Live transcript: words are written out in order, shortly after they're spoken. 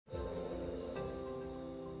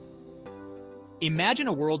Imagine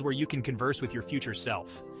a world where you can converse with your future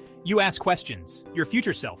self. You ask questions. Your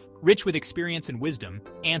future self, rich with experience and wisdom,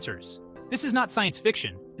 answers. This is not science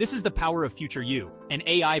fiction. This is the power of future you, an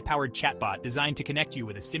AI-powered chatbot designed to connect you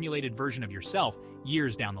with a simulated version of yourself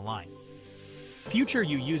years down the line. Future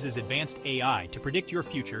you uses advanced AI to predict your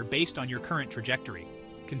future based on your current trajectory,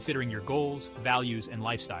 considering your goals, values, and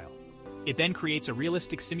lifestyle. It then creates a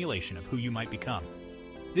realistic simulation of who you might become.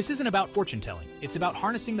 This isn't about fortune-telling, it's about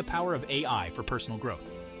harnessing the power of AI for personal growth.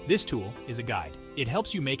 This tool is a guide. It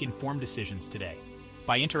helps you make informed decisions today.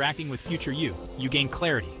 By interacting with future you gain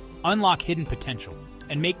clarity, unlock hidden potential,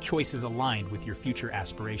 and make choices aligned with your future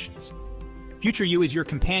aspirations. Future you is your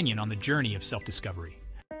companion on the journey of self-discovery.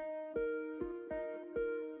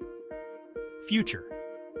 Future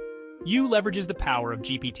you leverages the power of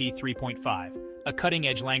GPT 3.5, a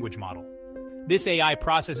cutting-edge language model. This AI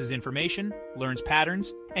processes information, learns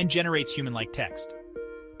patterns, and generates human-like text.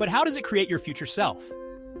 But how does it create your future self?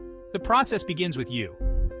 The process begins with you.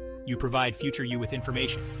 You provide future you with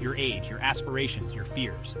information, your age, your aspirations, your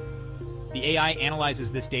fears. The AI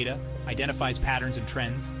analyzes this data, identifies patterns and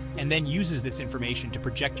trends, and then uses this information to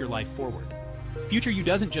project your life forward. Future you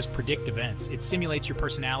doesn't just predict events, it simulates your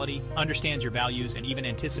personality, understands your values, and even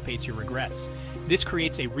anticipates your regrets. This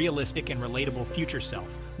creates a realistic and relatable future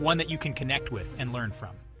self, one that you can connect with and learn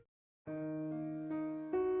from.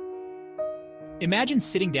 Imagine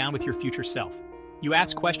sitting down with your future self. You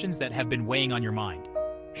ask questions that have been weighing on your mind.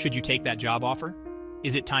 Should you take that job offer?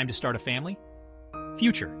 Is it time to start a family?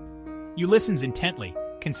 Future you listens intently,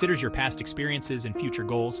 considers your past experiences and future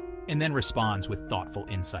goals, and then responds with thoughtful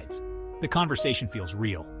insights. The conversation feels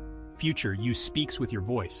real. Future you speaks with your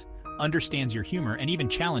voice, understands your humor, and even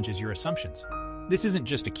challenges your assumptions. This isn't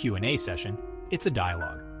just a Q&A session, it's a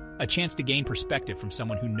dialogue, a chance to gain perspective from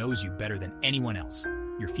someone who knows you better than anyone else,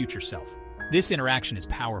 your future self. This interaction is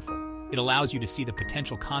powerful. It allows you to see the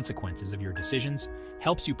potential consequences of your decisions,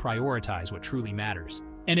 helps you prioritize what truly matters,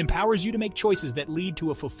 and empowers you to make choices that lead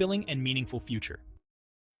to a fulfilling and meaningful future.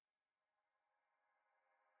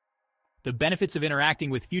 The benefits of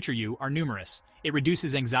interacting with future you are numerous. It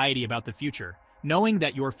reduces anxiety about the future. Knowing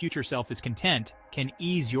that your future self is content can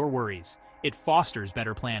ease your worries. It fosters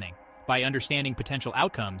better planning. By understanding potential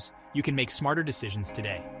outcomes, you can make smarter decisions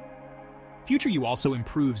today. Future you also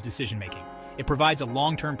improves decision-making. It provides a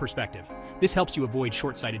long-term perspective. This helps you avoid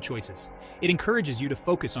short-sighted choices. It encourages you to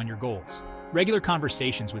focus on your goals. Regular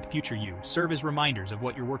conversations with future you serve as reminders of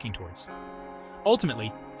what you're working towards.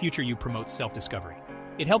 Ultimately, future you promotes self-discovery.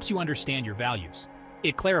 It helps you understand your values.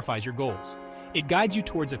 It clarifies your goals. It guides you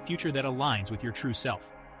towards a future that aligns with your true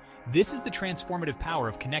self. This is the transformative power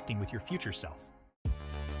of connecting with your future self.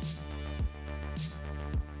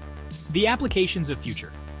 The applications of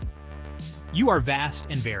future you are vast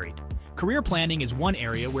and varied. Career planning is one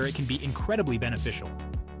area where it can be incredibly beneficial.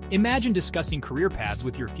 Imagine discussing career paths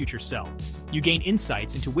with your future self. You gain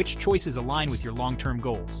insights into which choices align with your long-term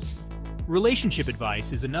goals. Relationship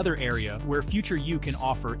advice is another area where future you can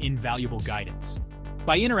offer invaluable guidance.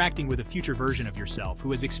 By interacting with a future version of yourself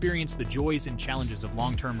who has experienced the joys and challenges of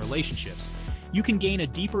long-term relationships, you can gain a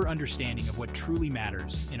deeper understanding of what truly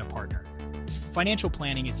matters in a partner. Financial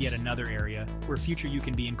planning is yet another area where future you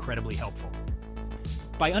can be incredibly helpful.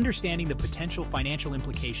 By understanding the potential financial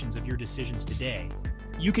implications of your decisions today,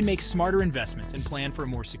 you can make smarter investments and plan for a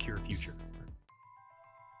more secure future.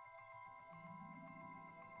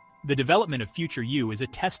 The development of future you is a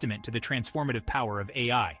testament to the transformative power of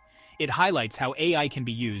AI. It highlights how AI can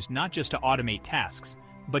be used not just to automate tasks,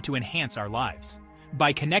 but to enhance our lives.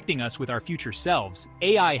 By connecting us with our future selves,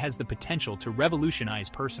 AI has the potential to revolutionize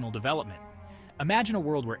personal development. Imagine a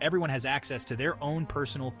world where everyone has access to their own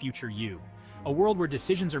personal future you. A world where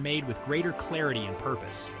decisions are made with greater clarity and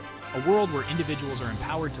purpose. A world where individuals are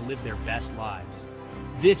empowered to live their best lives.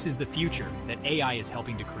 This is the future that AI is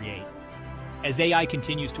helping to create. As AI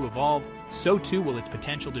continues to evolve, so too will its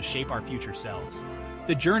potential to shape our future selves.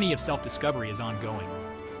 The journey of self-discovery is ongoing.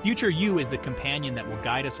 Future you is the companion that will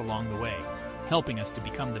guide us along the way, helping us to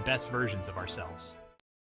become the best versions of ourselves.